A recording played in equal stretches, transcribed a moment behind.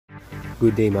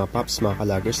Good day mga paps, mga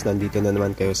KaLAGgers, nandito na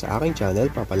naman kayo sa aking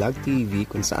channel, papalagtv,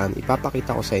 kung saan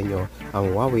ipapakita ko sa inyo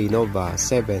ang Huawei Nova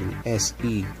 7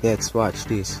 SE. Let's watch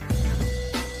this.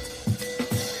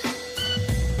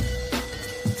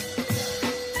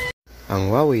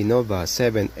 Ang Huawei Nova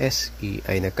 7 SE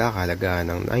ay nagkakahalaga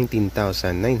ng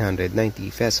 19,990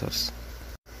 pesos.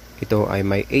 Ito ay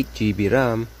may 8GB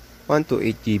RAM,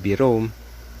 128GB ROM,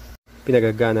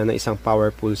 pinagagana na isang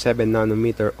powerful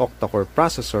 7nm octa-core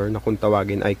processor na kung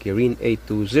tawagin ay Kirin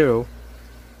 820.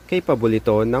 Capable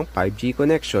ito ng 5G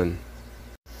connection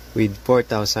with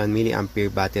 4,000 mAh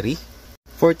battery,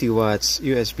 40 watts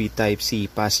USB Type-C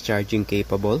fast charging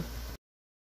capable.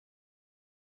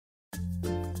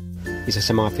 Isa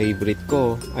sa mga favorite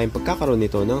ko ay ang pagkakaroon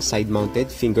nito ng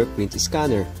side-mounted fingerprint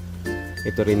scanner.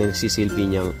 Ito rin ang sisilbi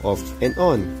niyang off and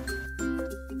on.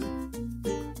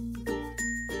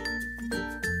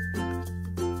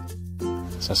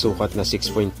 Sa sukat na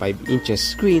 6.5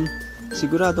 inches screen,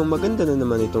 siguradong maganda na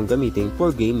naman itong gamitin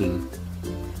for gaming.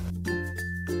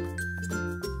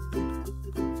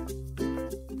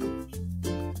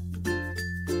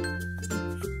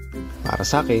 Para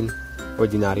sa akin,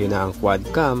 ordinaryo na ang quad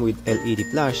cam with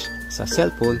LED flash sa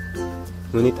cellphone,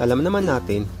 ngunit alam naman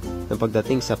natin na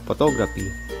pagdating sa photography,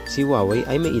 si Huawei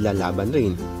ay may ilalaban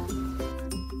rin.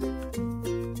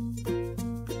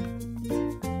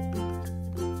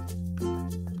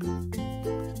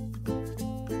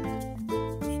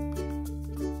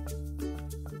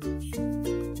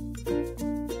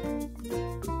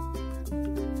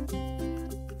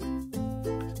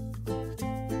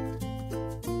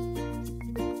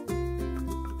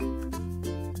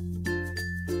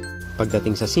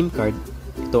 Pagdating sa SIM card,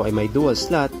 ito ay may dual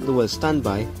slot, dual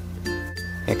standby,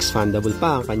 expandable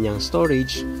pa ang kanyang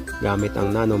storage gamit ang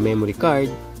nano memory card,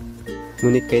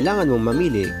 ngunit kailangan mong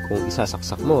mamili kung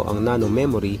isasaksak mo ang nano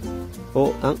memory o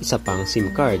ang isa pang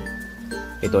SIM card.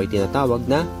 Ito ay tinatawag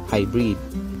na hybrid.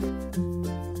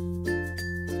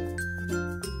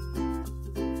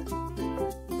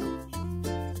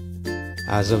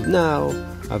 As of now,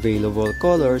 available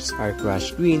colors are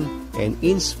crush green and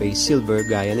in-space silver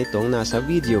gaya nitong nasa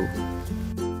video.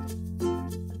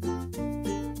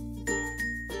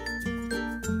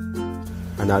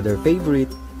 Another favorite,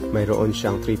 mayroon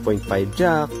siyang 3.5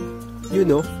 jack, you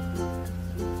know.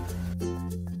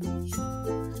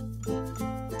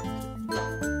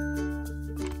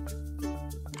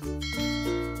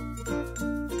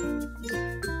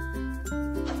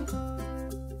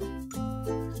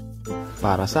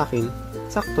 Para sa akin,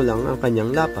 sakto lang ang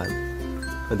kanyang lapad.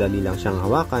 Madali lang siyang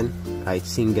hawakan kahit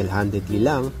single-handedly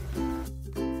lang.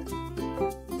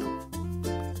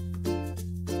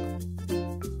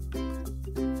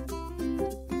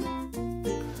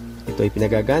 Ito ay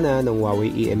pinagagana ng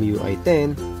Huawei EMUI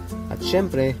 10 at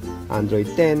syempre Android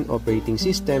 10 operating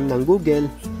system ng Google,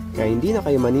 kaya hindi na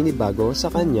kayo maninibago sa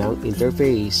kanyang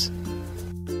interface.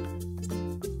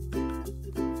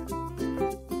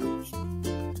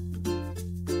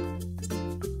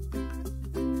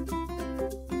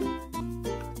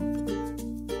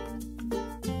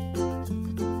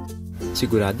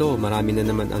 Sigurado marami na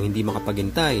naman ang hindi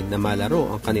makapaghintay na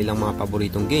malaro ang kanilang mga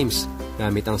paboritong games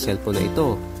gamit ang cellphone na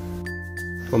ito,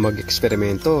 o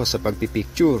mag-eksperimento sa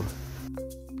pagpipicture,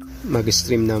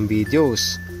 mag-stream ng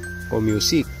videos o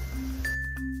music.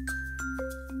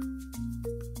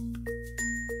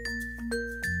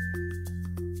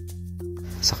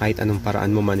 Sa kahit anong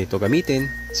paraan mo man ito gamitin,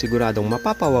 siguradong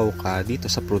mapapawaw ka dito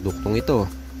sa produktong ito.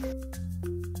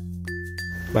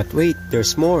 But wait,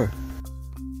 there's more!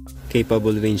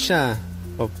 Capable rin siya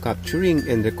of capturing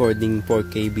and recording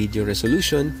 4K video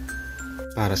resolution.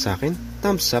 Para sa akin,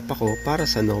 thumbs up ako para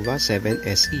sa Nova 7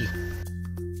 SE.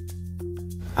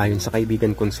 Ayon sa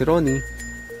kaibigan kong si Ronnie,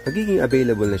 magiging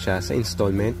available na siya sa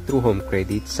installment through home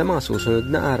credit sa mga susunod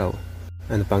na araw.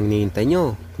 Ano pang hinihintay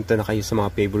nyo? Punta na kayo sa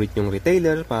mga favorite nyong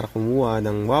retailer para kumuha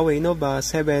ng Huawei Nova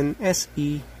 7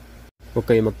 SE. Huwag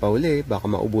kayo magpauli, baka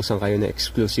maubusan kayo ng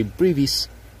exclusive freebies.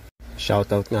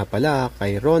 Shoutout nga pala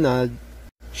kay Ronald.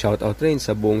 Shoutout rin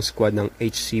sa buong squad ng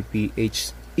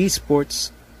HCPH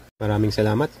Esports. Maraming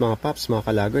salamat mga paps, mga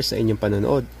KaLAGgers sa inyong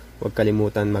panonood. Huwag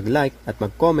kalimutan mag-like at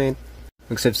mag-comment.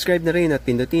 Mag-subscribe na rin at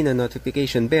pindutin ang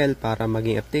notification bell para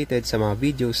maging updated sa mga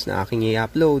videos na aking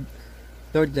i-upload.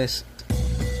 Lord bless.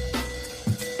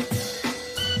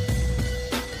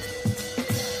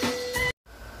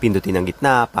 Pindutin ang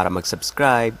gitna para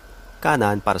mag-subscribe,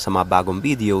 kanan para sa mga bagong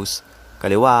videos,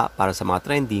 kaliwa para sa mga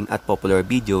trending at popular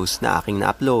videos na aking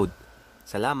na-upload.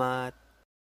 Salamat!